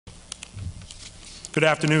Good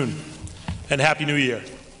afternoon, and Happy New Year.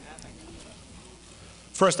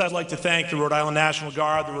 First, I'd like to thank the Rhode Island National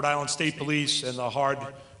Guard, the Rhode Island State Police, and the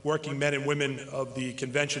hard-working men and women of the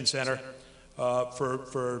Convention Center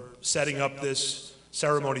for setting up this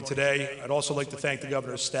ceremony today. I'd also like to thank the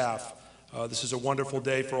Governor's staff. This is a wonderful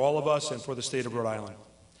day for all of us and for the state of Rhode Island.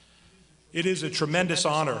 It is a tremendous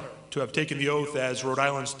honor to have taken the oath as Rhode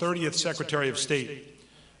Island's 30th Secretary of State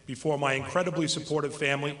before my incredibly supportive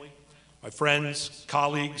family, my friends,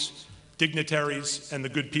 colleagues, dignitaries, and the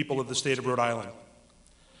good people of the state of Rhode Island.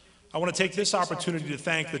 I want to take this opportunity to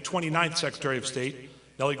thank the 29th Secretary of State,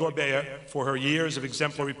 Nellie Gorbea, for her years of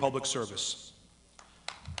exemplary public service.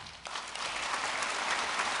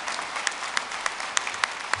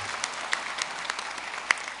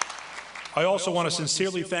 I also want to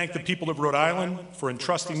sincerely thank the people of Rhode Island for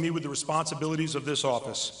entrusting me with the responsibilities of this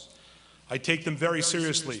office. I take them very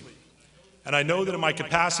seriously, and I know that in my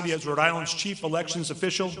capacity as Rhode Island's chief elections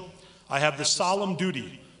official, I have the solemn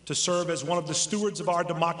duty to serve as one of the stewards of our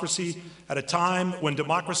democracy at a time when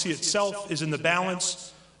democracy itself is in the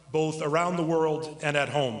balance, both around the world and at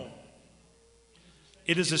home.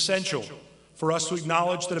 It is essential for us to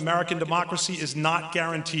acknowledge that American democracy is not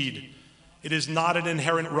guaranteed. It is not an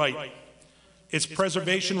inherent right. Its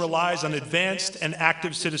preservation relies on advanced and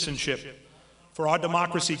active citizenship, for our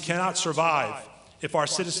democracy cannot survive if our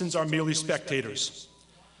citizens are merely spectators.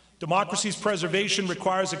 Democracy's preservation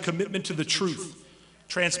requires a commitment to the truth,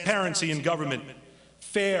 transparency in government,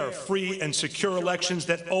 fair, free, and secure elections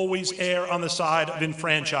that always err on the side of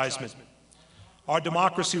enfranchisement. Our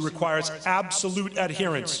democracy requires absolute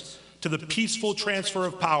adherence to the peaceful transfer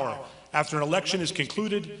of power after an election is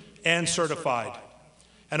concluded and certified.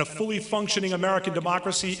 And a fully functioning American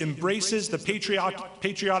democracy embraces the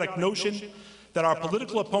patriotic notion that our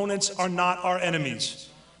political opponents are not our enemies.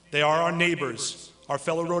 They are our neighbors, our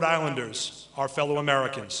fellow Rhode Islanders, our fellow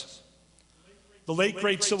Americans. The late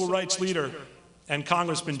great civil rights leader and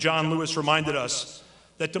Congressman John Lewis reminded us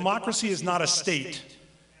that democracy is not a state,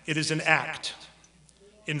 it is an act.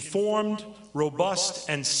 Informed, robust,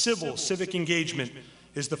 and civic engagement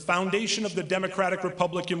is the foundation of the democratic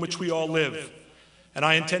republic in which we all live. And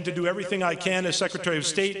I intend to do everything I can as Secretary of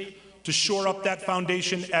State to shore up that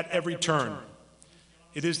foundation at every turn.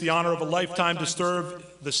 It is the honor of a lifetime to serve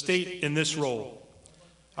the state in this role.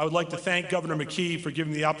 I would like to thank Governor McKee for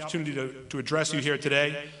giving me the opportunity to address you here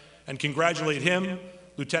today and congratulate him,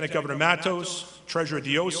 Lieutenant Governor Matos, Treasurer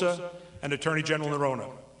Diosa, and Attorney General Nerona.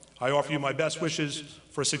 I offer you my best wishes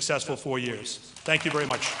for a successful 4 years. Thank you very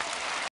much.